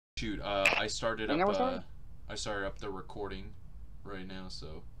Shoot, I started up the recording right now,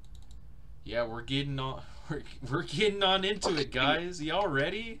 so yeah, we're getting on we're getting on into it, guys. Y'all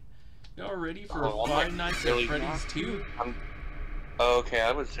ready? Y'all ready for Five Nights at Freddy's 2? Oh, okay,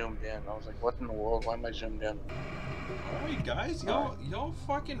 I was zoomed in. I was like, what in the world? Why am I zoomed in? Alright, guys, y'all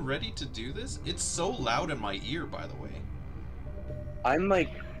fucking ready to do this? It's so loud in my ear, by the way. I'm like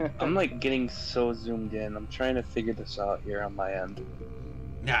getting so zoomed in. I'm trying to figure this out here on my end.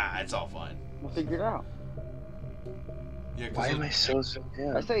 Nah, it's all fine. We'll figure it out. Yeah, why am I so zoomed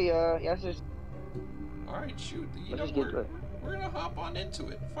in? I say, yeah, just... Alright, shoot. You know, we're gonna hop on into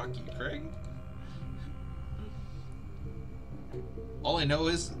it. Fuck you, Craig. All I know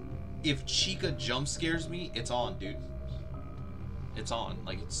is, if Chica jump scares me, it's on, dude. It's on.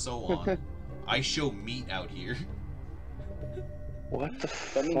 Like, it's so on. I show meat out here. What the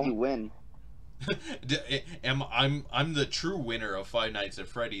fuck? That means you win. I'm the true winner of Five Nights at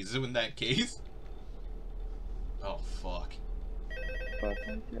Freddy's in that case. Oh fuck.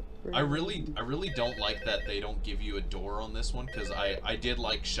 I really don't like that they don't give you a door on this one, because I did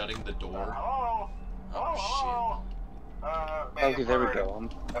like shutting the door. Oh shit. Okay, there we go.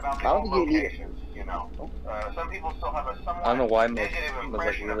 I don't think you need it. You know, some people still have a somewhat I don't know why my negative was like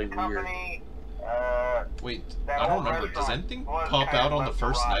impression really of the company. Weird. Wait, I don't remember. Does anything pop out on the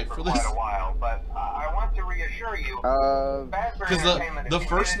first night for this? But I want to reassure you, because the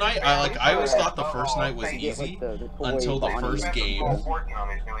first night, I always thought the first night was easy until the first game,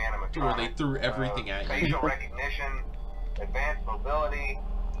 where they threw everything at you. Facial recognition, advanced mobility.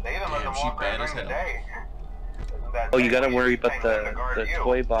 They even let them she walk bad around as during hell. the day. Oh, you gotta worry about the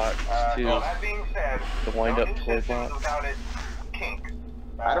toy box too. That being said, The wind-up toy box.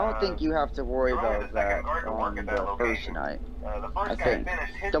 I don't think you have to worry about that on the first night. I think.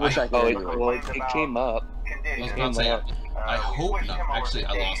 Double check Oh, it. it came up. I was about to say, I hope not. Actually,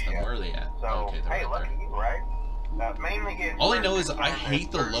 I lost them. Where are they at? Oh, okay, they're right there. All I know is I hate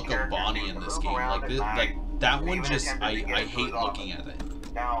the look of Bonnie in this game. Like that one just, I hate looking at it.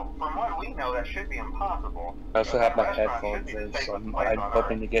 Now, from what we know, that should be impossible. I also have my headphones in, so I'm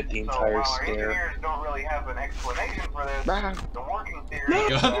hoping to get the entire scare. Engineers don't really have an explanation for this. The working theory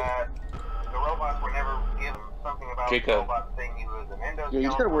is that the robots were never given something about the robot thing. He was an endoskeleton. Yeah, you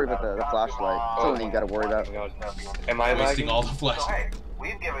just gotta worry about the flashlight. That's the only thing you gotta worry about. Am I wasting all the flashlight? So, hey,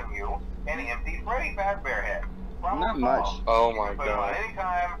 we've given you an empty Freddy Fazbear head. Not much. Oh my god. Put it on any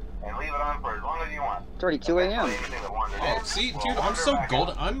time and leave it on for as long as you want. It's already 2 a.m. Oh, see, dude, I'm so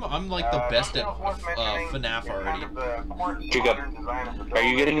golden. I'm like the best at FNAF already. Jacob, are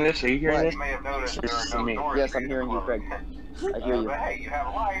you getting this? Are you hearing this? This is me. Yes, I'm hearing you, Craig. I hear you. But hey, you have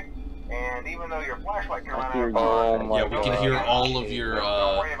a life, and even though your flashlight can run out, oh my yeah, we can hear all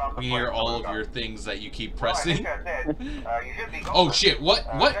of your things that you keep pressing. Oh shit! What?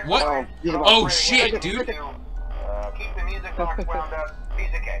 Oh shit, dude! Keep the music box wound up. Piece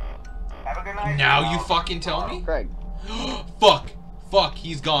of cake. Have a good night. Now you fucking tell me? Craig. Fuck,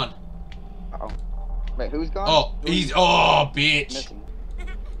 he's gone. Uh-oh. Wait, who's gone? Oh, bitch. Missing.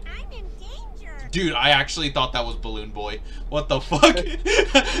 I'm in danger. Dude, I actually thought that was Balloon Boy. What the fuck?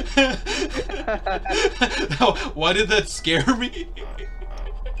 Why did that scare me?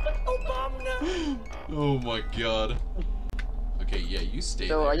 Oh my god. Okay, yeah, you stay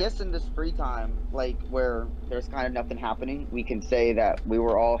So there. I guess in this free time, like where there's kind of nothing happening, we can say that we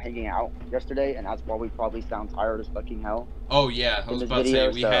were all hanging out yesterday, and that's why we probably sound tired as fucking hell. Oh yeah, I was about to say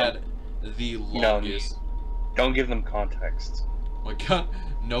we had the longest. Don't give them context. Oh my god,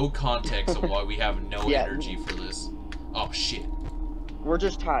 no context of why we have no energy for this. Oh shit. We're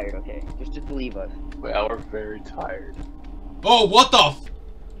just tired, okay? Just believe us. Well, we're very tired. Oh, what the f—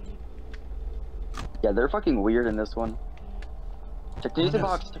 Yeah, they're fucking weird in this one. Check the music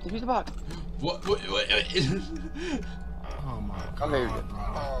box. Check the music box. What? Oh my god. Okay, you're good.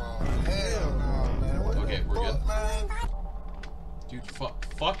 Oh, hell no, man. What Okay, we're good. man? Dude,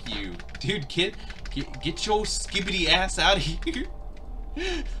 fuck you. Dude, get your skibbity ass out of here.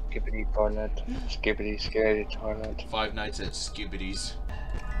 Skibbity tornut. Skibbity scary tornut. Five Nights at Skibbity's.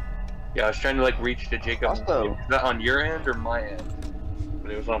 Yeah, I was trying to like reach to Jacob. Also, is that on your end or my end?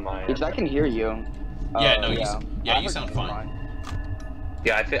 But it was on my end. Because I can hear you. Yeah, no, you sound fine.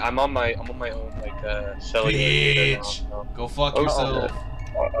 Yeah, I'm on my own like cellular. Bitch, go fuck yourself.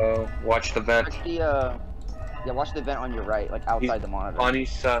 Watch the vent. Watch the watch the vent on your right, like outside the monitor. Bonnie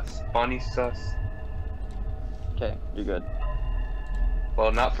sus. Okay, you're good.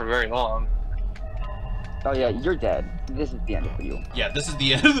 Well, not for very long. Oh yeah, you're dead. This is the end for you. Yeah, this is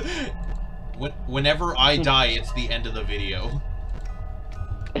the end. Whenever I die, it's the end of the video.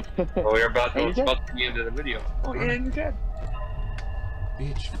 Well, it's about to be the end of the video. Oh yeah, you're dead.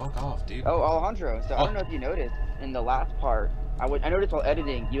 Bitch, fuck off, dude. Oh, Alejandro. So I don't know if you noticed in the last part. I noticed while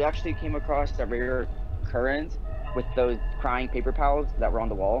editing, you actually came across a rare occurrence with those crying paper pals that were on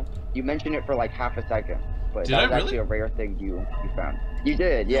the wall. You mentioned it for like half a second, but Did that I was really? actually a rare thing you found. You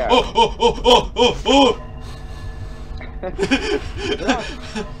did, yeah. Oh!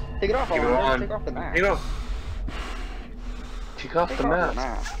 Take it off, Alejandro. Take off the mask. Take it off. Take off the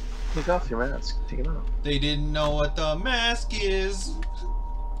mask. Take off your mask. Take it off. They didn't know what the mask is.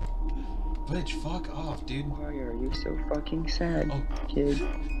 Bitch, fuck off, dude. Why are you so fucking sad, Oh. kid?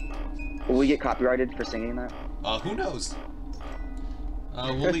 Will we get copyrighted for singing that? Who knows?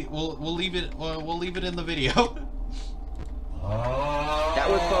 We'll leave it. We'll leave it in the video.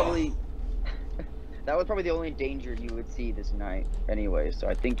 That was probably the only danger you would see this night, anyway. So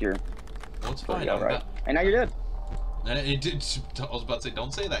I think you're. Well, it's fine. All right. And now you're dead. I was about to say,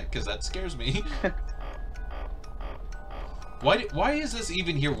 don't say that, because that scares me. Why is this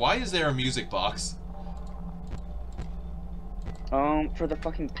even here? Why is there a music box? For the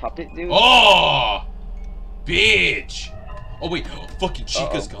fucking puppet dude. Oh, bitch! Oh wait, fucking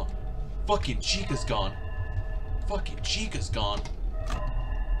Chica's gone. Fucking Chica's gone. Fucking Chica's gone.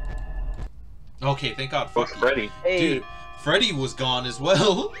 Okay, thank God. What's Freddy? Hey. Dude, Freddy was gone as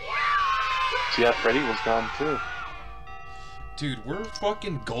well. Yeah, Freddy was gone too. Dude, we're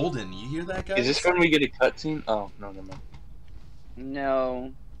fucking golden. You hear that, guys? Is this when we get a cutscene? Oh, no, no, no.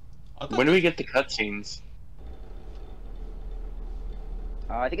 No. When do we get the cutscenes?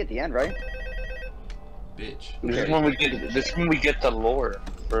 I think at the end, right? Bitch. This is when we get the lore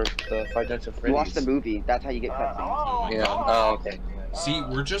for the Five Nights at Freddy's. You watch the movie. That's how you get cutscenes. Oh my Yeah. God. Oh, okay. See,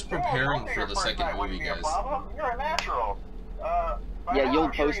 we're just preparing for the second movie, guys. You're a natural. Yeah, you'll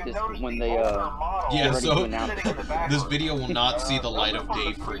post this when they Yeah, ready so to announce it. this video will not see the light of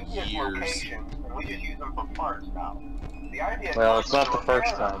day for years. We just use them for parts now. The idea Well, it's not the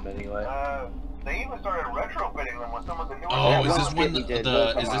first time anyway. They even started retrofitting them with some of the newer. Oh, is one this skit when we did the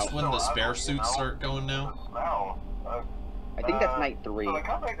will come is this out. when the spare suits start going now? I think that's night 3. So the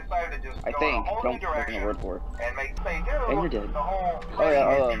company decided to just I go think. in a whole Don't new take my direction word for it. and make they do. And you're dead. The whole Oh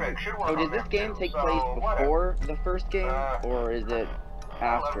yeah. trick should work So does on this them game too. take So, place whatever. before the first game, or is it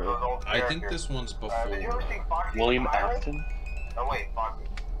after? Those old I think characters. this one's Did you ever before. see Foxy William the Pirate? Afton? Oh wait, Foxy.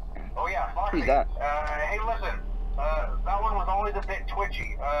 Oh yeah, Foxy. Who's that? Hey, listen. That one was always a bit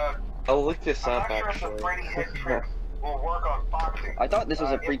twitchy. I'll look this I'm up not sure if the actually. Freddy head trick will work on Foxy. I thought this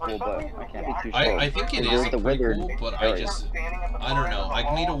was a If for prequel, some but reason I can't the be too sure. I think it There's is a the wizard prequel, but I area. just I don't know.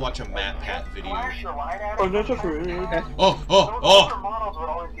 I need to watch a Matt Pat video. Oh, that's a Freddy.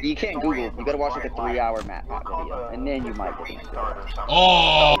 Oh. You can't Google. You gotta watch like a 3-hour Matt video, and then you might get into it.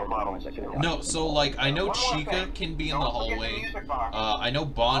 Oh. No, so like I know Chica can be in the hallway. I know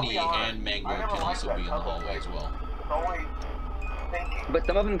Bonnie and Mango can also be in the hallway as well. But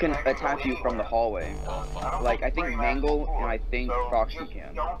some of them can attack you from the hallway. Oh fuck. Like I think Mangle and I think Foxy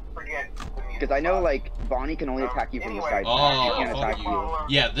can. Because I know like Bonnie can only attack you from the side. Oh, She can't fuck attack you.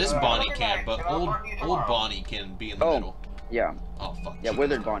 Yeah, this Bonnie can, but old Bonnie can be in the middle. Yeah. Oh fuck. Yeah,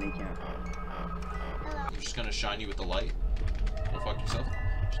 Withered Bonnie can. I'm just gonna shine you with the light. Go fuck yourself.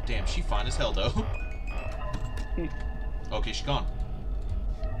 Damn, she fine as hell though. Okay, she's gone.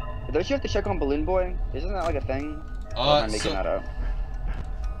 But don't you have to check on Balloon Boy? Isn't that like a thing? Or am I making that up?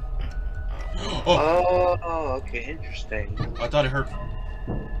 Oh, okay, interesting. I thought I heard.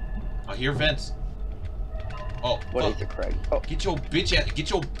 I hear vents. Oh, What fuck. is it, Craig? Oh, Get your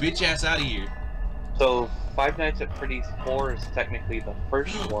bitch ass out of here. So, Five Nights at Freddy's 4 is technically the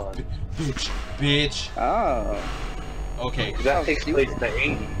first one. Bitch. oh. Okay. That takes place in the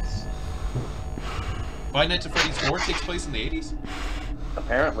 80s. Five Nights at Freddy's 4 takes place in the 80s?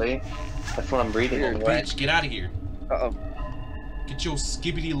 Apparently. That's what I'm reading Weird. anyway. Bitch, get out of here. Uh-oh. Get your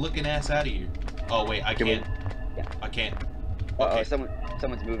skibbity looking ass out of here. Oh wait, I can't. Yeah. I can't. Uh-oh, Okay.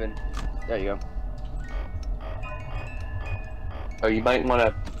 someone's moving. There you go. Oh, you might want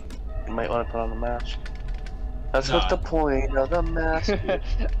to put on the mask. That's Nah. what the point of the mask is.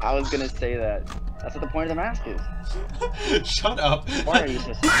 I was gonna say that. That's what the point of the mask is. Shut up. Why are you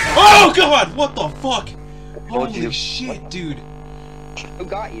so Oh god, what the fuck? told Holy you. shit, dude. Who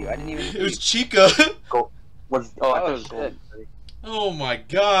got you? I didn't even It was Chica. I thought it was shit. gold. Oh my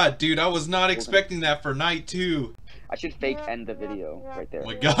god, dude, I was not expecting that for night 2. I should fake end the video right there. Oh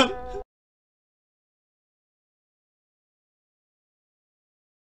my god.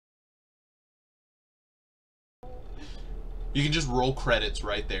 You can just roll credits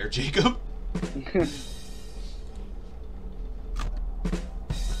right there, Jacob.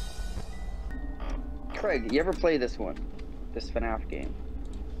 Craig, you ever play this one? This FNAF game?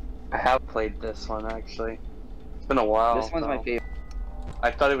 I have played this one actually. It's been a while. This one's my favorite. I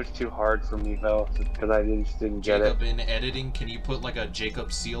thought it was too hard for me though, because I just didn't get it. Jacob, in editing, can you put like a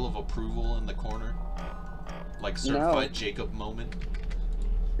Jacob seal of approval in the corner? Like certified Jacob moment?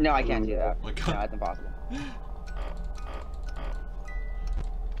 No, I can't do that. Oh my God. No, that's impossible.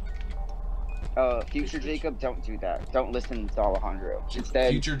 Future Jacob, don't do that. Don't listen to Alejandro.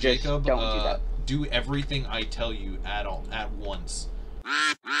 Instead, Future Jacob, don't do that. Do everything I tell you at once.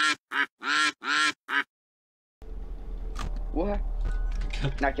 What?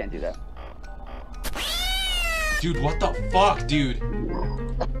 No, I can't do that. Dude, what the fuck, dude?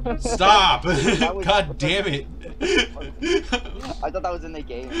 Stop! God damn it! I thought that was in the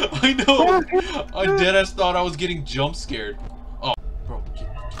game. I know! I deadass thought I was getting jump scared. Oh, bro, get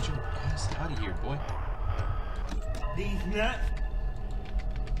your ass out of here, boy. These nuts.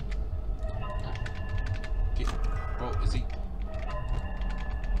 Bro, is he?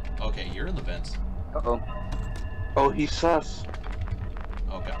 Okay, you're in the vents. Uh-oh. Oh, he's sus.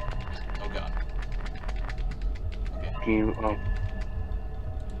 Oh god. Oh god. Okay. Can you,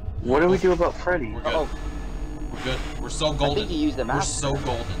 what do we do about Freddy? We're good. We're good. We're so golden. I think you used the mask. We're so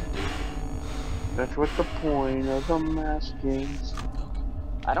golden, dude. That's what the point of the mask is.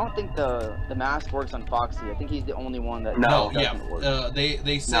 I don't think the mask works on Foxy. I think he's the only one that No, doesn't work.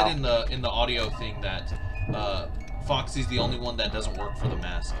 they said in the audio thing that Foxy's the only one that doesn't work for the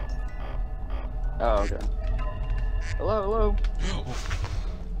mask. Oh, okay. Hello, hello.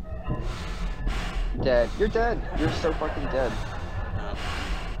 Dead. You're dead. You're so fucking dead.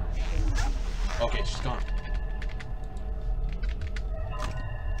 Okay, she's gone. Okay.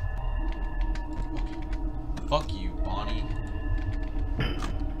 Fuck you, Bonnie.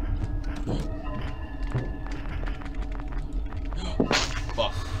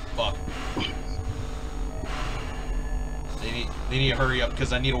 Fuck. Fuck. They need to hurry up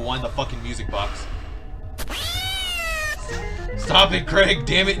because I need to wind the fucking music box. Stop it, Craig!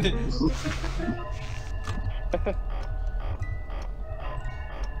 Damn it!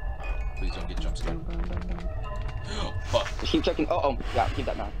 Please don't get jump scared. Fuck. Just keep checking. Oh, yeah, keep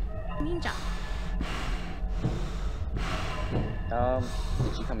that now. Ninja.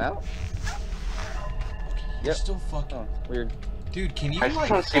 Did she come out? Okay, you're still fucking. Oh, weird. Dude, can you I like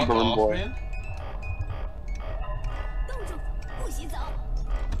can't see fuck Balloon off, Boy. man? 冻住，不许走。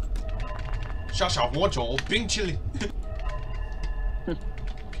小小火种冰淇淋。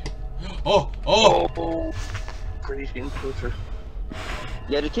Oh! Oh! Freddy's getting closer.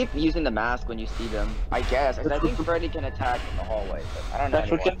 Yeah, just keep using the mask when you see them. I guess. I think Freddy can attack in the hallway, but I don't know.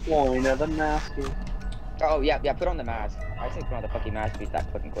 That's what the point of the mask is. Oh, yeah, put on the mask. I say put on the fucking mask, beat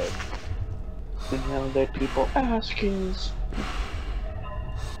that fucking close. And now that people ask is,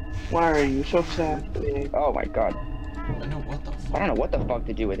 why are you so sad, babe? Oh my god. I know what the fuck. I don't know what the fuck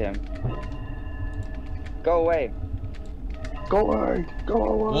to do with him. Go away. Go away. Go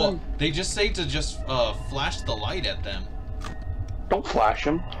away. Well, they just say to just flash the light at them. Don't flash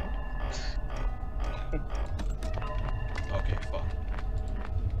him. Okay, fuck.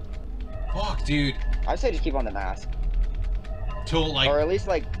 Fuck, dude. I say just keep on the mask. Till like. Or at least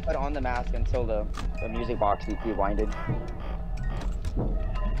like put on the mask until the music box gets rewinded.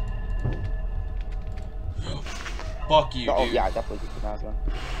 Fuck you, Oh dude. yeah, definitely keep the mask on.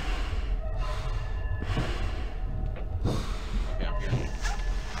 Okay, I'm here.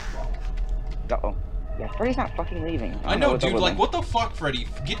 Uh-oh. Yeah, Freddy's not fucking leaving. I know, dude. Like, what the fuck, Freddy?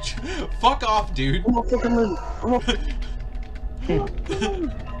 Fuck off, dude.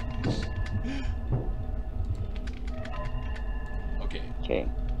 Okay. Okay.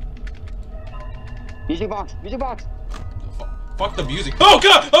 Music box! Music box! Fuck the music. Oh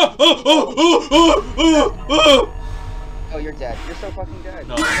god! Oh, you're dead. You're so fucking dead.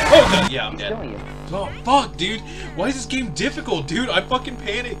 No. Oh god, yeah, I'm He's dead. killing you. Oh fuck, dude. Why is this game difficult, dude? I fucking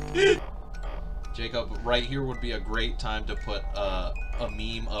panicked. Jacob, right here would be a great time to put a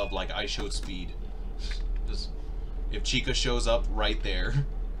meme of like I showed speed. Just if Chica shows up right there.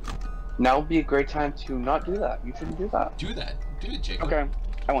 Now would be a great time to not do that. You shouldn't do that. Do that. Do it, Jacob. Okay.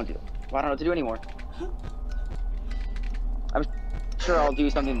 I won't do it. Well, I don't know what to do anymore. I'm sure I'll do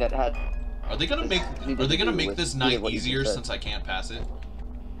something that had. Are they gonna make this night what you easier said. since I can't pass it?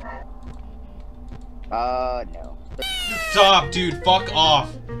 No. Stop, dude. Fuck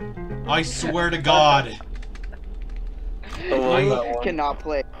off. I swear to God. I cannot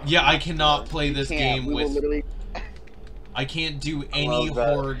play. Yeah, I cannot play this game We will with. literally. I can't do any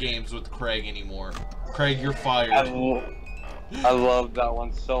horror games with Craig anymore. Craig, you're fired. I love that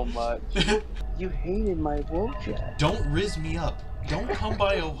one so much. You hated my Wojak. Don't rizz me up. Don't come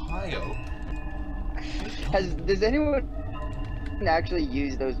by Ohio. Does anyone actually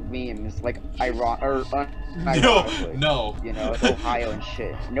use those memes like Ironically. No. You know, it's Ohio and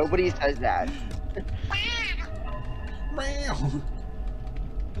shit. Nobody says that.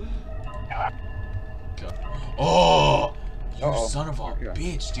 Oh, you Uh-oh. son of a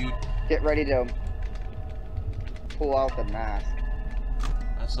bitch, dude. Get ready to pull out the mask.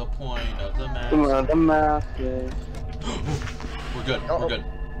 That's the point of the mask. Come on, the mask is. We're good. Uh-oh. We're good.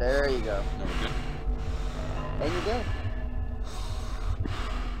 There you go. No, we're good. And you're good.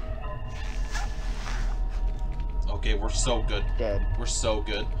 Okay, we're so good. Dead. We're so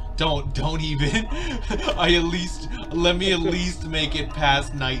good. Don't even. Let me at least make it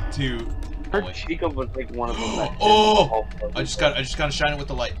past night 2. Her Chica was like one of them. That Oh! I just gotta shine it with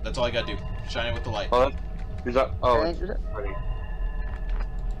the light. That's all I gotta do. Shine it with the light. Oh, is that? Oh, And you're dead. Freddy.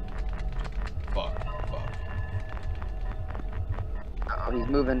 Fuck. Oh, he's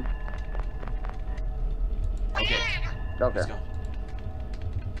moving. Okay. Okay. Let's go.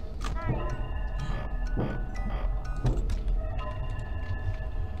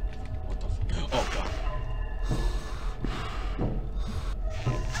 What the fuck? Oh god.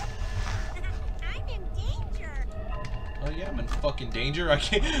 I'm in danger. Oh yeah, I'm in fucking danger. I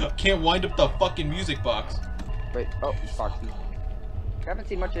can't wind up the fucking music box. Wait. Oh, Foxy. I haven't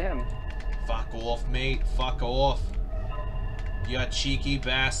seen much of him. Fuck off, mate. Fuck off. You cheeky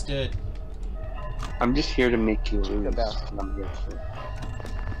bastard. I'm just here to make you lose. The best. I'm here for.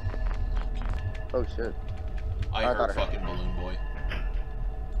 Oh shit. I thought heard I heard fucking Balloon Boy.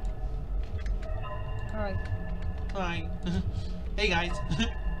 Hi. Hi. Hey guys.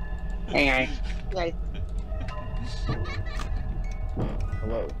 Hey, guys. Hi.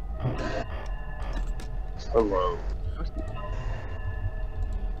 Hello. Hello.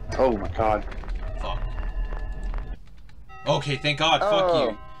 Oh my god. Fuck. Okay, thank God. Fuck Oh.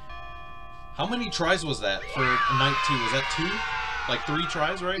 you. How many tries was that for night 2? Was that 2? Like 3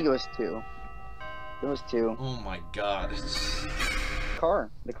 tries, I right? think it was 2. It was 2. Oh my God. Car.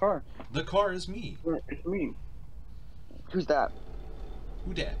 The car. The car is me. It's me. Who's that?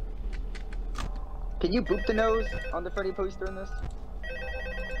 Who dat? Can you boop the nose on the Freddy poster in this?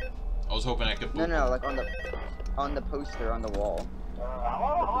 I was hoping I could. No, like on the poster on the wall.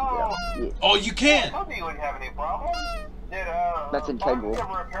 Hello? Yeah. Oh, you can! I told you wouldn't have any problems. Did, That's integral.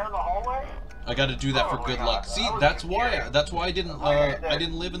 Foxy ever repair the hallway? I got to do that for good luck. See, that's why I didn't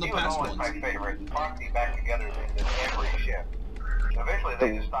live in the past ones. ones. My favorite. Foxy back together in every shift. Eventually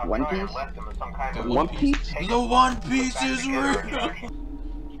they just stopped One trying and Piece? left him in some kind The of One Piece? The One Piece is real!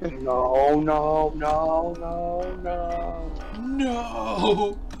 No.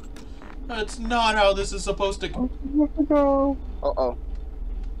 No! That's not how this is supposed to go. No. Uh-oh.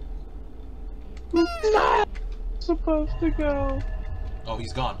 It's not supposed to go. Oh,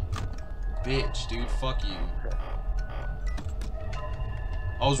 he's gone. Bitch, dude, fuck you.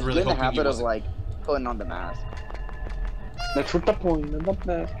 I was really in the hoping he habit of wasn't. like putting on the mask. That's what the point of the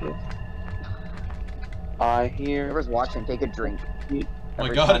mask is. I hear. Whoever's watching, take a drink. Oh my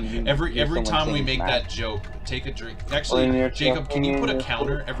Every God! time you Every hear someone time we saying make mask. that joke, take a drink. Actually, Jacob, can you put a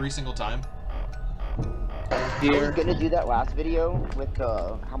counter every single time? I was Here. gonna do that last video with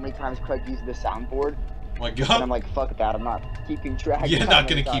how many times Craig used the soundboard, Oh my and God! I'm like, fuck that, I'm not keeping track. You're of how not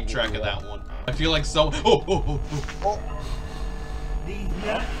many gonna keep times track we of do that one. I feel like so. Oh. These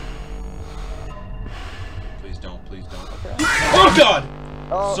nuts. Please don't. Please don't. Okay. Oh God!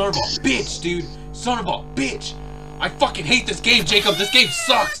 Oh, Son of a bitch, dude! Son of a bitch! I fucking hate this game, Jacob! This game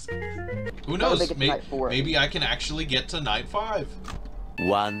sucks! Who knows? make it to night 4. Maybe I can actually get to night 5.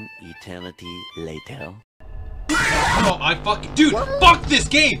 One eternity later. Oh, I fucking... Dude, fuck this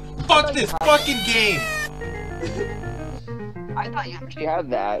game! Fuck this fucking game! I thought you actually had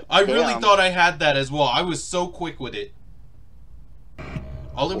that. I really Damn. thought I had that as well. I was so quick with it.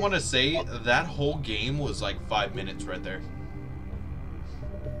 All I want to say, that whole game was like 5 minutes right there.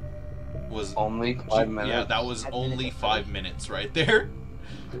 Was Only 5 minutes. Yeah, that was only 5 minutes right there.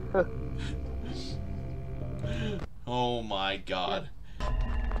 Oh my God.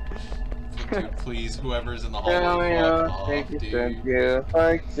 Dude, please, whoever's in the hallway, fuck off, Thank dude. you.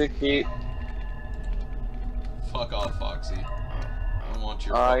 Thanks, Vicky. Fuck off, Foxy. I don't want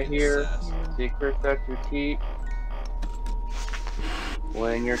your I fucking hear sass. secrets that you keep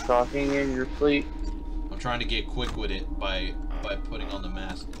when you're talking in your sleep. I'm trying to get quick with it by putting on the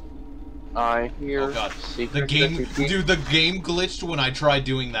mask. I hear Oh God, secrets the game, that you keep dude, the game glitched when I tried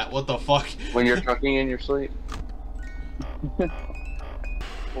doing that. What the fuck? when you're talking in your sleep.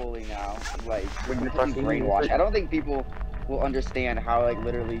 Fully now, like when you're Fucking fucking brainwashed. I don't think people will understand how like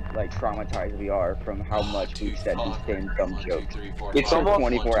literally like traumatized we are from how much Dude, we've said these fuck. same dumb 1, 2, jokes. 3, 4, It's 5. almost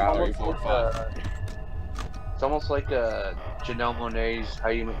 24 1, 2, 3, hours. 4, 5. It's almost like Janelle Monáe's "How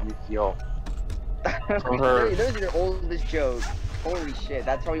You Make Me Feel." From her. Those are your oldest jokes. Holy shit,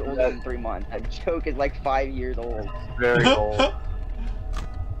 that's probably older than 3 months. That joke is like 5 years old. Very old.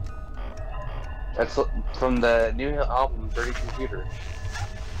 That's from the new album, Dirty Computer.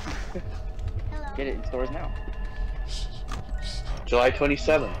 Get it in stores now. July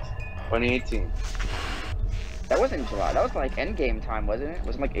 27th, 2018. That wasn't July. That was like endgame time, wasn't it?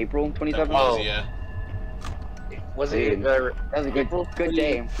 Wasn't like April 27th? That was, yeah. Was it? That was a good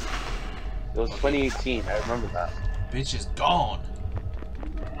day. It was 2018. I remember that. Bitch is gone.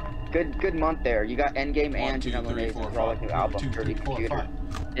 Good month there. You got endgame 1, and 2, Janelle 3, Monáe's 4, for like 5. new album, 2, 3, Dirty 4, Computer,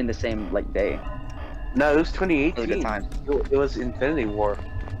 5. in the same like day. No, it was 2018. It was a good time. It was Infinity War.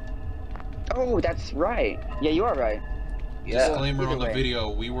 Oh, that's right. Yeah, you are right. Yeah. Disclaimer Either on the way. video,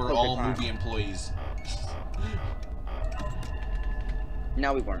 we were Still all good time. movie employees.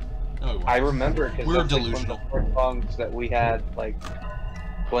 No, we weren't. No, we weren't. I remember because We're that's like delusional. one of the first songs that we had like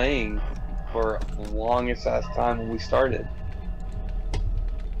playing for the longest ass time when we started.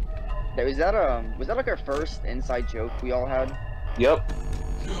 Was that like our first inside joke we all had? Yep,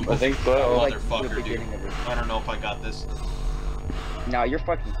 I think so. Like, Motherfucker, the dude. beginning of it. I don't know if I got this. No, you're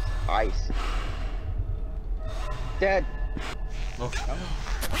fucking ice. Dad. Okay.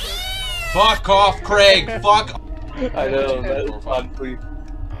 Fuck off, Craig! Fuck! I know, 1, 2, 3, that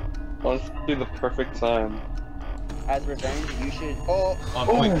 4, is 5. honestly the perfect time. As revenge, you should. Oh. I'm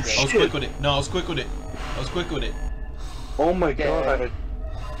Oh, quick. I was shit. quick with it. No, I was quick with it. I was quick with it. Oh my Okay. god.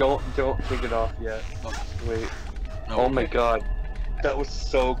 Don't take it off yet. Oh, Wait. no, Oh my god. That was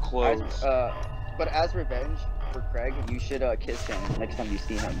so close. But as revenge for Craig, you should kiss him next time you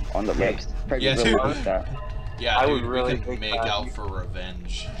see him on the Yeah. lips. Craig Yeah, would really dude. like that. Yeah, I dude, would really we could think make that. out for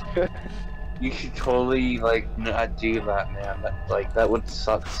revenge. You should totally like not do that, man. That would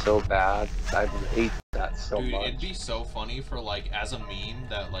suck so bad. I would hate that so Dude, much. it'd be so funny for like as a meme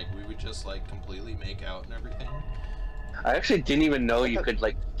that like we would just like completely make out and everything. I actually didn't even know you could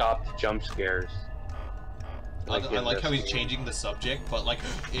like stop the jump scares. I in like this how he's game. changing the subject, but like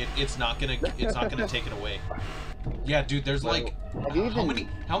it's not gonna take it away. Yeah, dude, there's like Have you how even-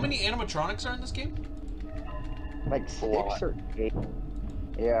 many animatronics are in this game? Like A lot. 6 or 8.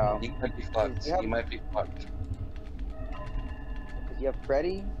 Yeah. You might be fucked. Yeah. You might be fucked. You have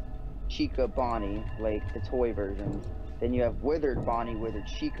Freddy, Chica, Bonnie, like the toy versions. Then you have Withered Bonnie, Withered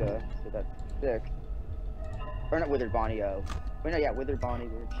Chica, so that's 6. Or not Withered Bonnie, wait, no, yeah, Withered Bonnie,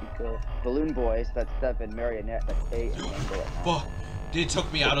 Withered Chica. Balloon Boy, so that's 7. Marionette, that's 8. And Mango at 9. Fuck! It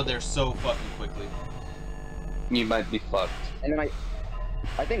took me out of there so fucking quickly. You might be fucked. And then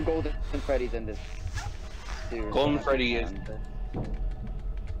I think Golden Freddy's in this too. Golden so Freddy that's is. fun.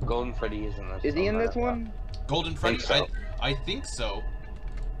 Golden Freddy is in this. Is he in one, this one? Golden Freddy, so. I think so.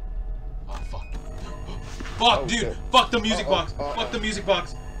 Oh fuck! Fuck, Oh, dude! shit. Fuck the music Uh-oh, box! uh-oh. Fuck the music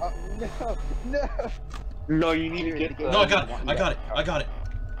box! No, no. No, you need to get that. No, I got it! I got it! I got it!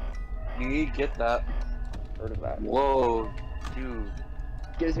 You need to get that. Heard of that. Whoa, dude.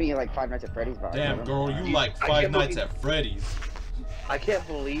 Gives me like Five Nights at Freddy's vibes. Damn, girl, you Dude, like I Five can't Nights believe- at Freddy's. I can't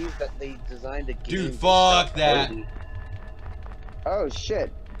believe that they designed a game. Dude, based fuck off that. Freddy. Oh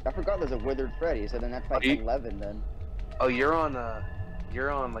shit! I forgot there's a Withered Freddy. So then that's like Are you- 11 then. Oh, you're on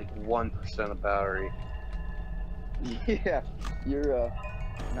like 1% of battery. Yeah, you're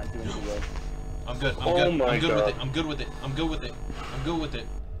not doing too well. I'm good. I'm Oh good. my I'm good with God. it. I'm good with it. I'm good with it. I'm good with it.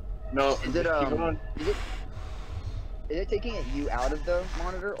 No, Is it keep on. Is it taking you out of the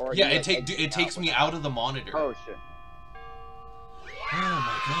monitor or? are Yeah, you, it like, it takes me out of the monitor. Oh shit! Oh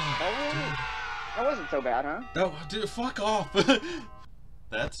my god. Dude. That wasn't so bad, huh? No, dude, fuck off.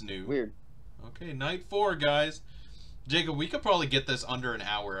 That's new. Weird. Okay, night 4, guys. Jacob, we could probably get this under an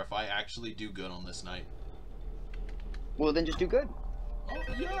hour if I actually do good on this night. Well, then just do good. Oh,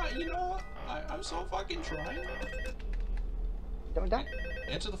 yeah, you know what? I'm so fucking trying. Don't die.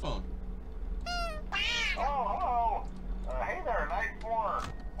 Answer the phone. Oh, hello. Hey there, Night 4.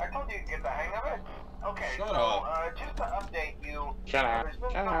 I told you to get the hang of it. Okay, Shut so, up. just to update you, Shut up. there's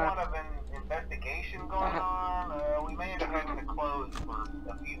been somewhat of an investigation going on. We may end up having to close for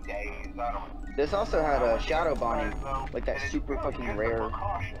a few days. I don't know. This also had a Shadow Bonnie, Though, like that and it's super really fucking just a rare,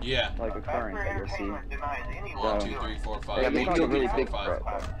 precaution. Yeah. like occurrence that you'll see. Entertainment denies anyone 1, 2, doing 3, it. 4, 5. Yeah, maybe 1, it's 2, not a really 3, big 4, threat.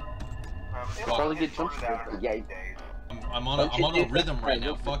 5. It'll Probably get get jump sorted out scared. in a Yeah. few days. I'm on a rhythm right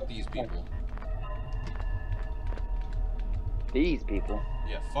now. Fuck these people. These people.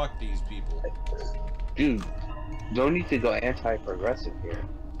 Yeah, fuck these people. Dude, no need to go anti-progressive here.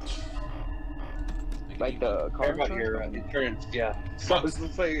 They can Like eat the car Care about insurance? your insurance, yeah. Fox- So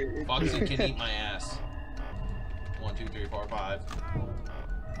it's like- Foxy can eat my ass. 1, 2, 3, 4, 5.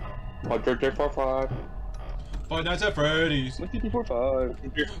 1, 2, 3, 4, 5. Five Nights at Freddy's. 1, 2, 3, 4, 5.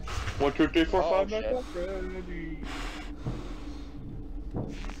 1, 2, 3, 4, 5. shit.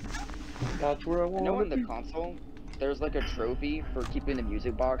 That's where I I want know to in the console, there's like a trophy for keeping the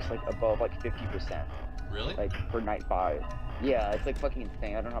music box like above like 50%. Really? Like for night 5. Yeah, it's like fucking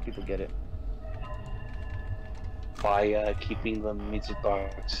insane. I don't know how people get it. By keeping the music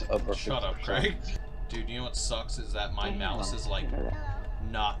box over. Shut up, Craig. Dude, you know what sucks is that my mouse is like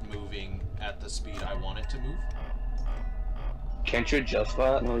not moving at the speed I want it to move. Can't you adjust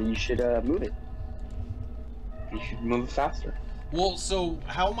that? Well, you should move it. You should move faster. Well, so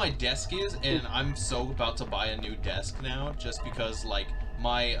how my desk is, and I'm so about to buy a new desk now, just because like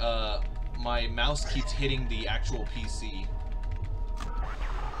my my mouse keeps hitting the actual PC.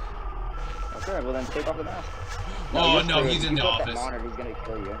 Okay, well then take off the mask. Oh no, he's in the office. That monitor, he's gonna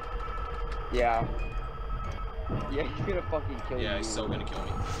kill you. Yeah. Yeah, he's gonna fucking kill you. Yeah, he's so gonna kill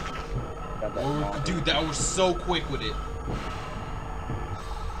me. Oh, dude, that was so quick with it.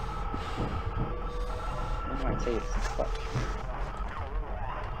 What might say it's fuck.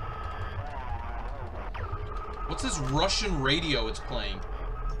 What's this Russian radio it's playing?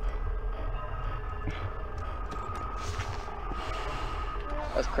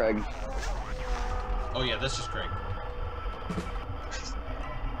 That's Craig. Oh yeah, that's just Craig.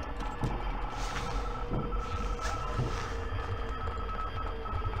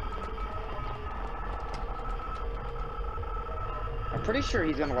 I'm pretty sure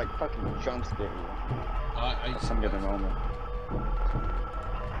he's gonna like fucking jump scare you. At some given moment.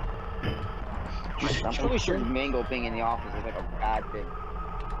 I'm pretty sure Mango being in the office is like a bad thing.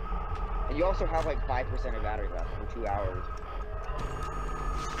 And you also have like 5% of battery left for 2 hours.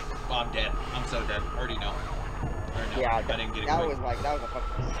 Oh, I'm dead. I'm so dead. Already know. Yeah, I didn't get it that quick. was like, that was a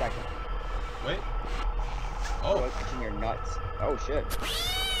fucking second. Wait. Oh, it's touching your nuts. Oh shit.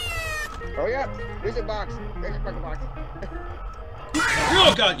 Oh yeah, music box. There's your fucking box.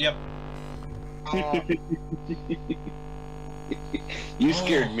 Oh god, yep. You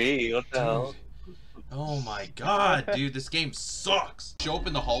scared me. What the hell? Oh my god, dude, this game sucks. Show up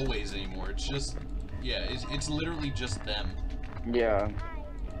in the hallways anymore. It's just, yeah, it's literally just them. Yeah.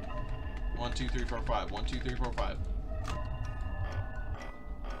 1, 2, 3, 4, 5. 1, 2, 3, 4, 5.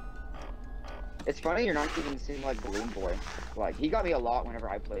 It's funny you're not even seeing like Balloon Boy. Like he got me a lot whenever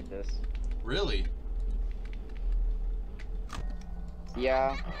I played this. Really?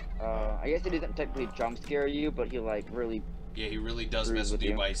 Yeah. I guess it doesn't technically jump scare you, but he like really. Yeah, he really does mess with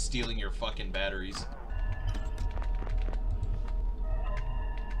you by stealing your fucking batteries.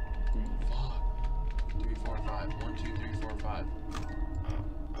 Fuck. 3, 4, 5. 1, 2, 3, 4, 5.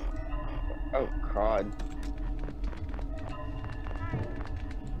 Oh god.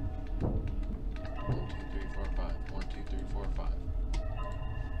 1, 2, 3, 4, 5. 1, 2, 3, 4, 5.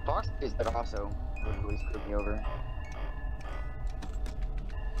 Fox is like also really screwed me over.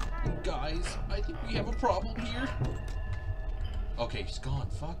 Guys, I think we have a problem here. Okay, he's gone.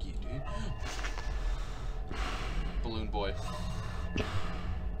 Fuck you, dude. Balloon Boy.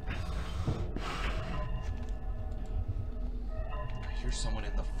 I hear someone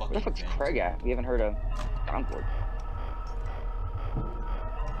in the fucking Where the fuck's vent. Craig at? We haven't heard a soundboard.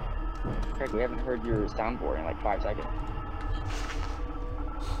 Craig, we haven't heard your soundboard in like 5 seconds.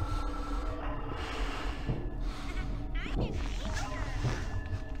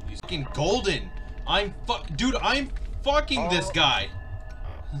 He's fucking golden. Dude, I'm fucking this guy.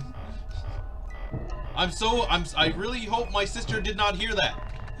 I really hope my sister did not hear that.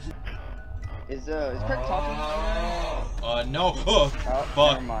 Is Craig talking? No. Oh,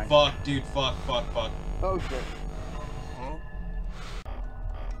 fuck, never mind. fuck, dude, fuck. Oh shit.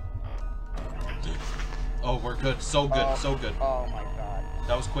 Oh, we're good. So good, so good. Oh my god.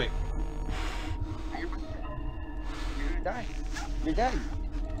 That was quick. You're gonna die. You're dead.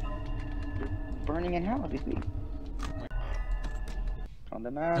 You're burning in hell, obviously. On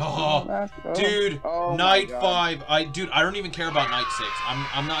the mask. Oh, on the mask. Oh. dude, Oh night my God. 5. Dude, I don't even care about night 6.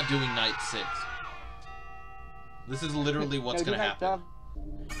 I'm not doing night 6. This is literally what's gonna happen.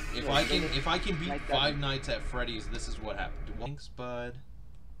 If I can beat night 5 nights at Freddy's, this is what happened. Thanks, bud.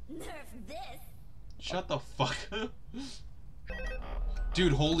 Nerf this. Shut the fuck up.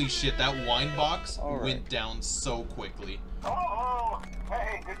 Dude, holy shit, that wine box went down so quickly. Oh,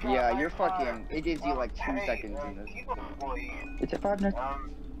 hey, good job. Yeah, you're fucking. It gives you like 2 seconds in this. It's a 5 minutes.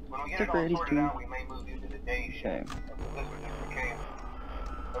 When we get it all sorted out, we may move you to the day shift. This just became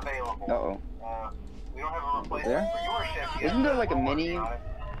available. Uh-oh. We don't have a replacement There? for your shift yet. Isn't there like a We're mini? working on it.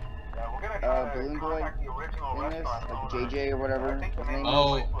 we're gonna try to Balloon Boy, contact the original like restaurant owner. JJ or whatever. His name.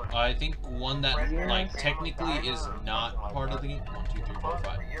 Oh, I think one that like technically is not part of the game. 1, 2, 3, 4,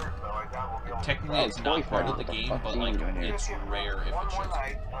 5. Technically, it's not part of the game, but like it's rare if it shows.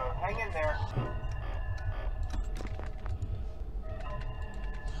 Hang in there.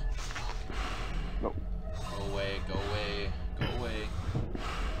 No. Go away, go away, go away.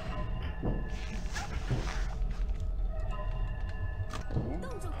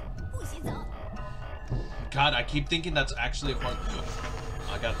 God, I keep thinking that's actually a part.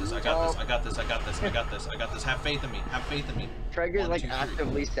 I got this, I got this, I got this, I got this, I got this, I got this. Have faith in me, have faith in me. Traeger's like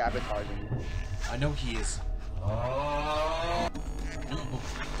actively sabotaging you. I know he is.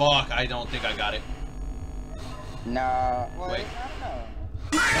 Fuck, I don't think I got it. Nah. Well, Wait.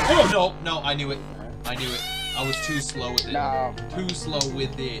 I Oh, no, no, I knew it. I knew it. I was too slow with it. No. Too slow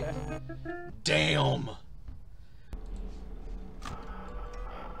with it. Damn.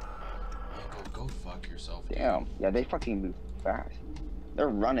 Go fuck yourself. don't know. Damn. Yeah, they fucking move fast. They're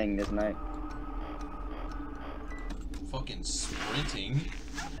running this night. Fucking sprinting.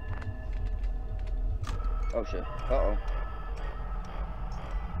 Oh shit. Uh-oh.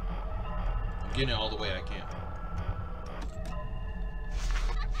 I'm getting it all the way I can.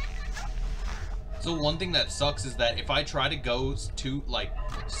 So one thing that sucks is that if I try to go too like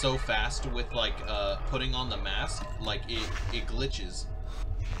so fast with like putting on the mask, like it glitches.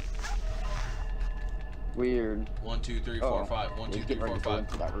 Weird. 1, 2, 3, 4, 5. 1, 2, 3, 4, 5.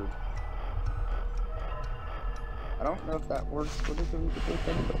 I don't know if that works for the thing,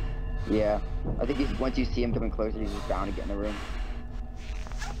 but yeah. I think he's, once you see him coming closer, he's just bound to get in the room.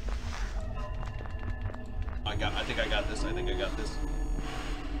 I think I got this. I think I got this.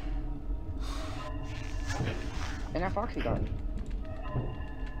 Okay. And that Foxy got it.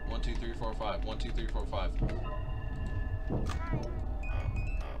 1, 2, 3, 4, 5. 1, 2, 3, 4, 5.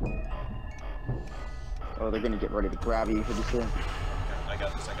 Oh, they're gonna get ready to grab you pretty soon. Okay, I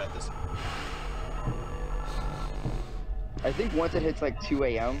got this. I got this. I think once it hits like 2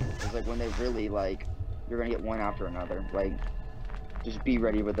 a.m. is like when they really like, you're gonna get one after another. Like, just be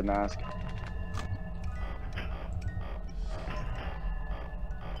ready with the mask.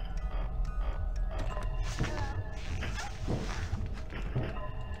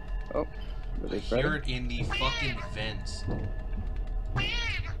 Oh, I hear it in the fucking vents.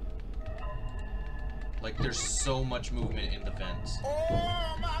 Like, there's so much movement in the vents.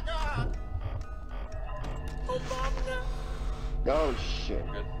 Oh my god! Oh my god! Oh shit.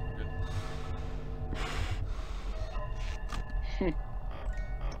 Good, good.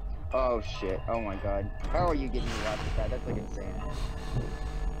 Oh shit. Oh my god. How are you getting me out of that? That's like insane.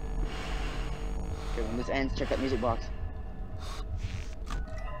 Okay, when this ends, check that music box.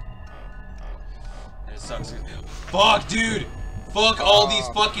 It sucks. Fuck, dude! Fuck all these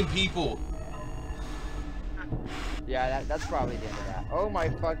fucking people! Yeah, that's probably the end of that. Oh my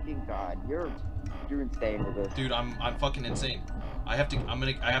fucking god. You're insane with this. Dude, I'm fucking insane. I have to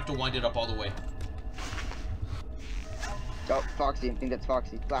wind it up all the way. Oh, Foxy. I think that's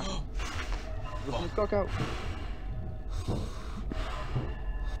Foxy. Flash. Let's cook out.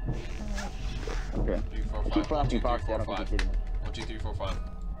 Okay. 3, 4, 5. Keep flashing 1, 2, 3, Foxy. 4, I don't 5. think he's kidding. 1, 2, 3, 4, 5.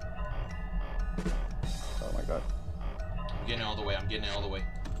 Oh my god. I'm getting it all the way. I'm getting it all the way.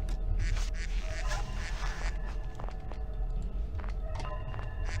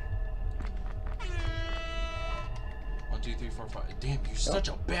 One, 2, 3, 4, 5. Damn, you're such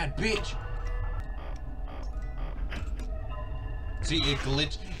a bad bitch. See, it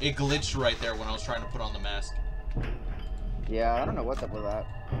glitched right there when I was trying to put on the mask. Yeah, I don't know what's up with that.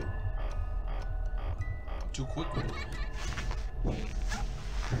 I'm too quick with it.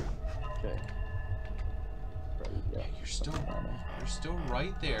 Okay. Yeah, you're still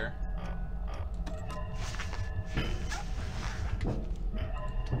right there.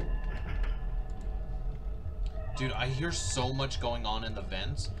 Dude, I hear so much going on in the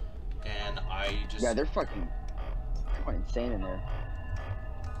vents, and I just... Yeah, they're fucking insane in there.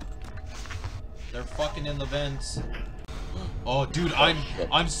 They're fucking in the vents. Oh, dude,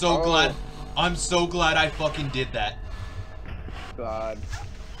 I'm so glad. I'm so glad I fucking did that. God.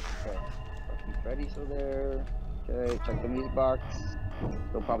 Okay. Fucking Freddy's still there. Okay, check the music box.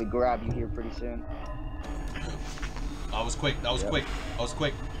 They'll probably grab you here pretty soon. I was quick. That was quick. I was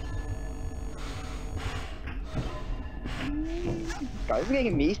quick. God, this is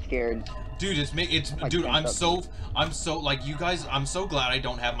making me scared. Dude, dude, I'm so like you guys, I'm so glad I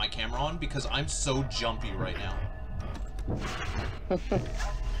don't have my camera on because I'm so jumpy right now.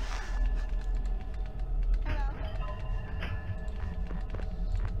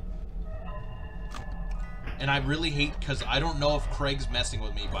 And I really hate, because I don't know if Craig's messing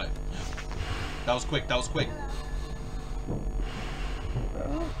with me, but... That was quick, that was quick.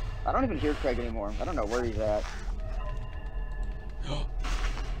 I don't even hear Craig anymore. I don't know where he's at.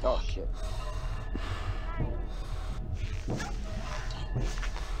 Oh, shit. Oh,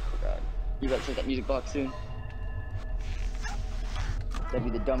 God. You gotta take that music box soon. That'd be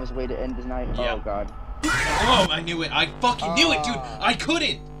the dumbest way to end this night. Yeah. Oh, God. Oh, I knew it. I fucking knew it, dude. I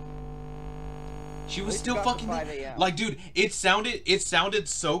couldn't. She was still fucking... Like, dude, it sounded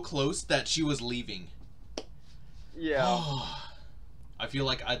so close that she was leaving. Yeah. I feel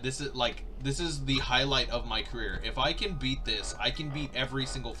like this is the highlight of my career. If I can beat this, I can beat every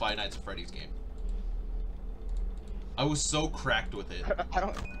single Five Nights at Freddy's game. I was so cracked with it. I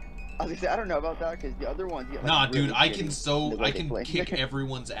was gonna say, I don't know about that, because the other ones... Get, like, nah, really dude, I can kick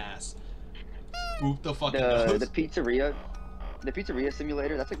everyone's ass. Boop the fucking nose. The pizzeria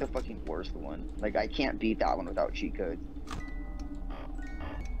simulator, that's like the fucking worst one. Like, I can't beat that one without cheat codes.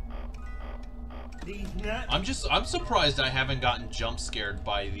 I'm surprised I haven't gotten jump scared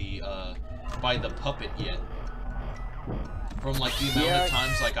by the puppet yet. From like the amount of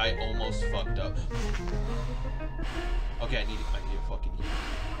times like I almost fucked up. Okay, I need a fucking heal.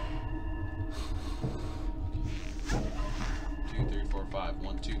 2, 3, 4, 5.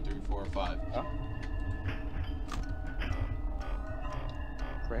 1, 2, 3, 4, 5. Huh?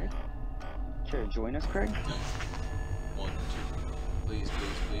 Craig? Care to join us, Craig? 1, 2. Please,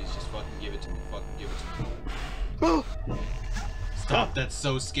 please, please, just fucking give it to me. Fucking give it to me. Stop, that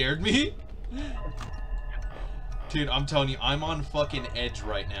so scared me. Dude, I'm telling you, I'm on fucking edge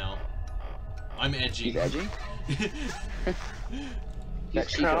right now. I'm edging. He's edging?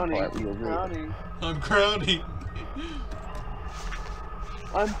 He's crowning. I'm crowning.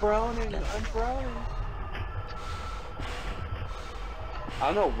 I'm browning. I'm browning. I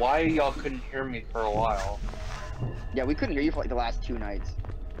don't know why y'all couldn't hear me for a while. Yeah, we couldn't hear you for like the last 2 nights.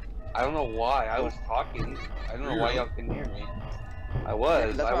 I don't know why. I was talking. I don't know why y'all couldn't hear me. I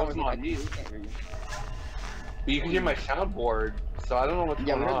wasn't on mute. But you can hear my soundboard, so I don't know what's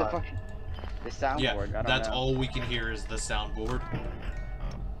going on. The soundboard. Yeah, that's all we can hear is the soundboard.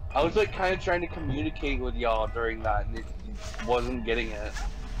 I was like kind of trying to communicate with y'all during that, and it wasn't getting it.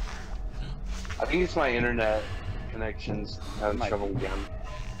 I think it's my internet connections having trouble again.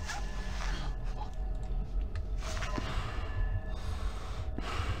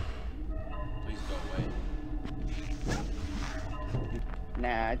 Please go away.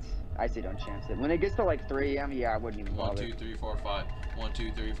 Nah, I say don't chance it. When it gets to like 3 AM, yeah, I wouldn't even bother. 1, 2, 3, 4, 5. 1,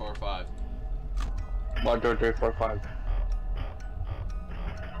 2, 3, 4, 5. 1, 2, 3, 4, 5.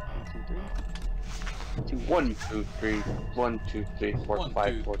 1, 2, 3. 1, 2, 3, 4,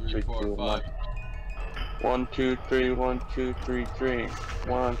 5, 4, 3, 2, 1. 1, 2, 3, 1, 2, 3, 3.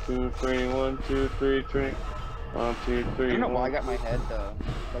 1, 2, 3, 1, 2, 3, 3. 1, 2, 3. I don't know why I got in my head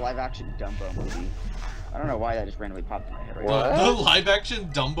the live action Dumbo movie. I don't know why that just randomly popped in my head right now. The live action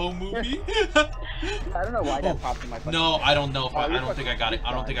Dumbo movie? I don't know why that popped in my fucking No, head. I don't know if I don't think I got it.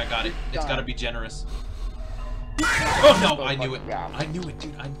 I don't think I got it. It's gotta be generous. Oh no, I knew it. I knew it,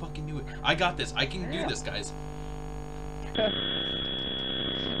 dude. I fucking knew it. I got this. I can do this, guys.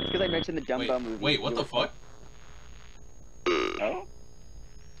 Because I mentioned the Dumbo movie. Wait, what the fuck? Oh?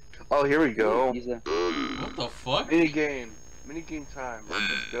 Oh, here we go. What the fuck? Minigame. Minigame time. Let's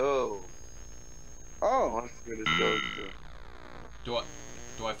go. Oh. Do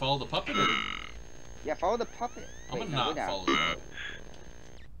I follow the puppet or? Yeah, follow the puppet. I'm gonna not follow the puppet.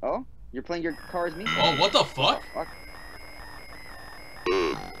 Oh? You're playing your Carr's me. Oh, what the fuck? I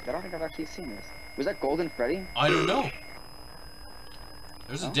don't think I've actually seen this. Was that Golden Freddy? I don't know.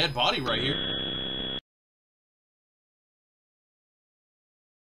 There's a dead body right here.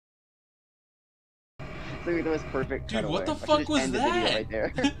 Look at those perfect. Dude, what the fuck was that? Right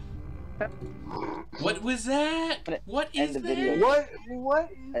there. What was that? What is that? What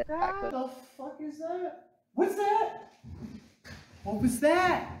is that? What the fuck is that? What's that? What was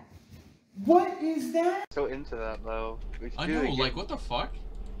that? What is that? So into that though. I know, like what the fuck?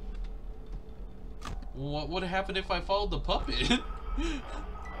 What would have happened if I followed the puppet?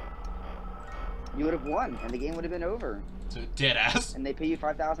 You would have won, and the game would have been over. So dead ass. And they pay you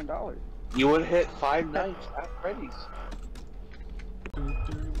 $5,000. You would hit 5 nights at Freddy's. 2,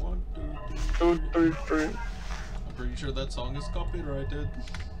 3, 1, 2, 3, 3. I'm pretty sure that song is copyrighted.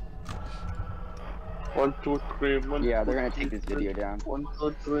 1, 2, 3, 1. Yeah, they're gonna take this video down. 1,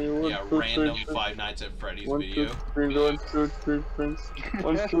 2, 3, 1. Yeah, random Five Nights at Freddy's 1, video. 2, 3, 1, 2, 3, 3.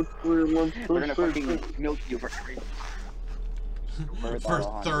 1, 2, 3, 1, 2, 3. We're gonna fucking milk you for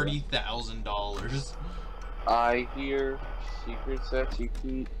 $30,000. I hear secrets that you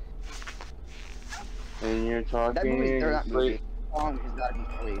keep. And you're talking. That movie's or not movie. Song has got to be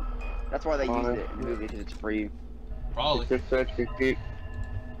free. That's why they used it in the movie, because it's free. Probably. Repeat.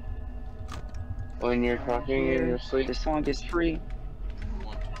 When you're talking in your sleep. The song is free.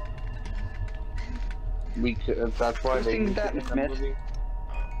 That's why they sings that in the movie.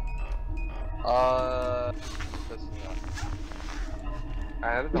 That's not. I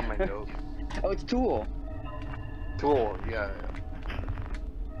had it on my notes. Oh, it's Tool. Tool, yeah.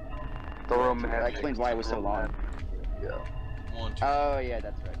 The romantic. That explains why it was so long. Yeah. Oh, yeah,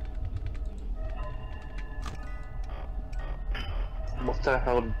 that's right. What the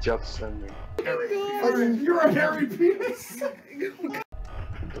hell did Jeff send me? You're a hairy penis. What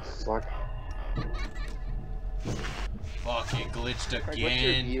the fuck? Fuck, it glitched again. What's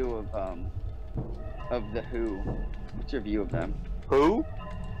your view of the Who? What's your view of them? Who?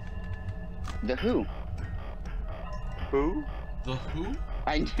 The Who. Who? The Who?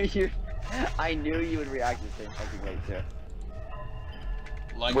 I knew you would react to the same fucking way too.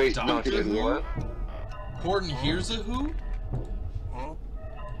 Like wait, Doctor Who? What? Horton hears a Who?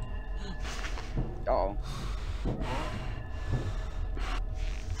 Uh-oh.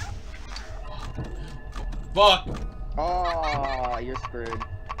 Fuck! Oh, you're screwed.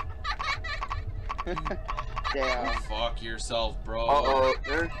 Damn. Fuck yourself, bro. Uh-oh,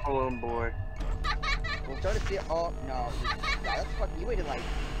 there's Balloon Boy. We'll try to see it. Oh, no. Yeah, that's fucking. You waited like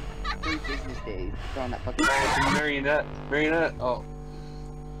 3 business days to on that fucking. Oh, Marionette. Oh.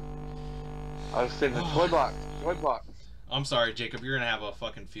 I was saying the toy box. I'm sorry, Jacob. You're gonna have a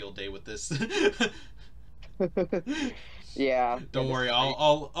fucking field day with this. Yeah. Don't worry.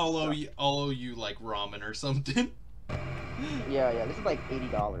 I'll owe you like ramen or something. Yeah. This is like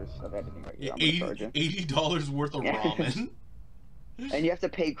 $80 of everything right here. $80 worth of ramen. And you have to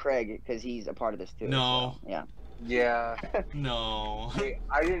pay Craig because he's a part of this too. No. So, yeah. Yeah. No. Hey,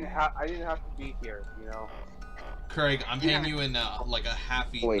 I didn't have to be here, you know. Craig, I'm paying you in like a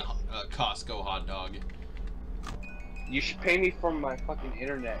half-eaten Costco hot dog. You should pay me for my fucking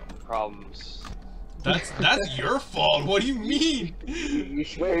internet problems. That's your fault. What do you mean? You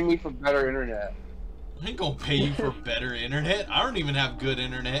should pay me for better internet. I ain't gonna pay you for better internet. I don't even have good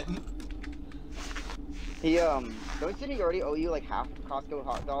internet. He don't he already owe you like half Costco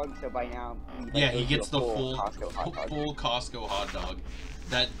hot dog? So by now, he gets the full Costco hot dog. Full Costco hot dog.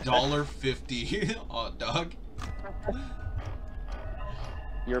 That $1.50 hot dog.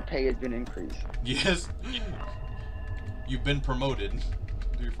 Your pay has been increased. Yes. You've been promoted.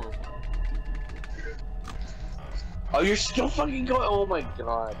 3, 4, 5. Oh, you're still fucking going? Oh my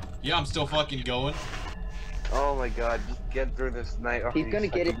god. Yeah, I'm still fucking going. Oh my god, just get through this night. He's gonna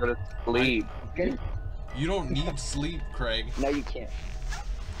get it. Go to sleep. You don't need sleep, Craig. No, you can't.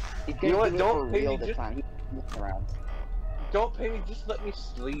 He's gonna You know what? do it Don't for pay real me. this Just time. He's around. don't pay me. Just let me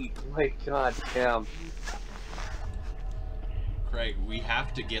sleep. My god damn. Craig, we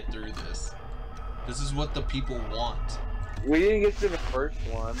have to get through this. This is what the people want. We didn't get to the first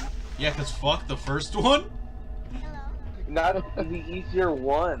one. Yeah, cause fuck the first one. Not the easier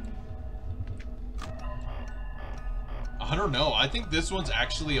one. I don't know. I think this one's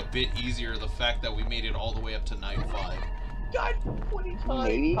actually a bit easier. The fact that we made it all the way up to night 5. God, 20 times.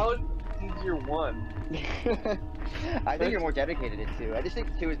 Maybe. How is the easier one? I think you're more dedicated to 2. I just think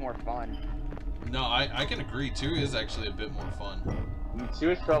 2 is more fun. No, I can agree. 2 is actually a bit more fun.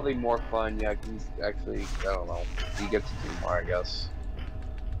 2 is probably more fun. Yeah, cause actually, I don't know. You get to do more, I guess.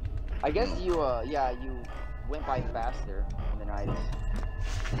 I guess you you went by faster in the nights.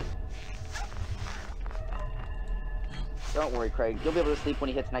 Don't worry, Craig. You'll be able to sleep when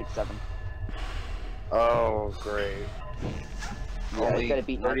he hits night 7. Oh, great. Yeah, you gotta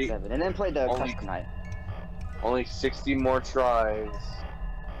beat night 7, and then play the custom night. Only 60 more tries.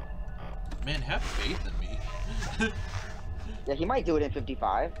 Man, have faith in me. Yeah, he might do it in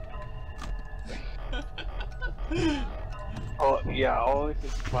 55. Oh, yeah, only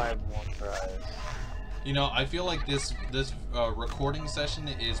 55 more tries. You know, I feel like this recording session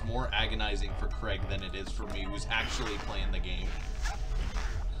is more agonizing for Craig than it is for me, who's actually playing the game.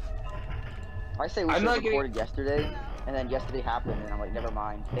 I say we should have recorded yesterday, and then yesterday happened, and I'm like, never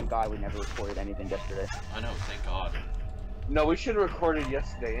mind. Thank God we never recorded anything yesterday. I know, thank God. No, we should have recorded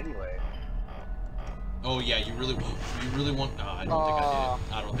yesterday anyway. Oh yeah, you really want? No, I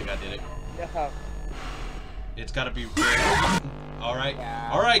don't think I did it. No. It's got to be very. All right,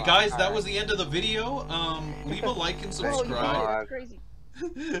 Yeah, all right, guys. That was the end of the video. Leave a like and Oh, subscribe. crazy.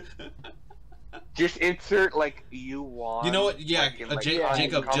 Just insert like you want. You know what? Yeah, like, in, like,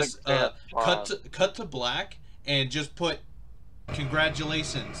 Jacob, comic just stand. cut to black and just put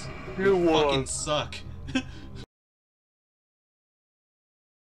congratulations. You fucking suck.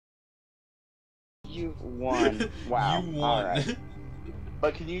 You won. Wow. You won. All right.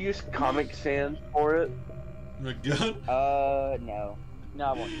 But can you use Comic Sans for it? My God. No. No,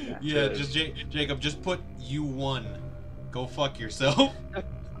 I won't do that. Yeah, just Jacob, just put you won. Go fuck yourself.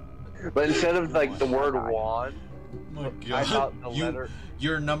 But instead of like the word Juan, My God. type out the letter.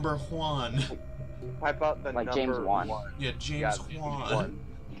 You're number Juan. Type out the Like number James Wan. Yeah, James Juan.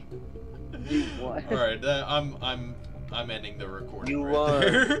 You won. All right, I'm ending the recording. You right won.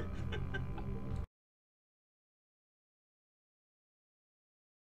 there.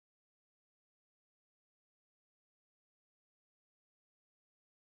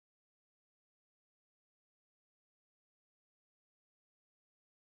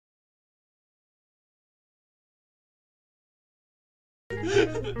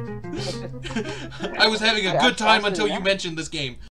 I was having a good time until you mentioned this game.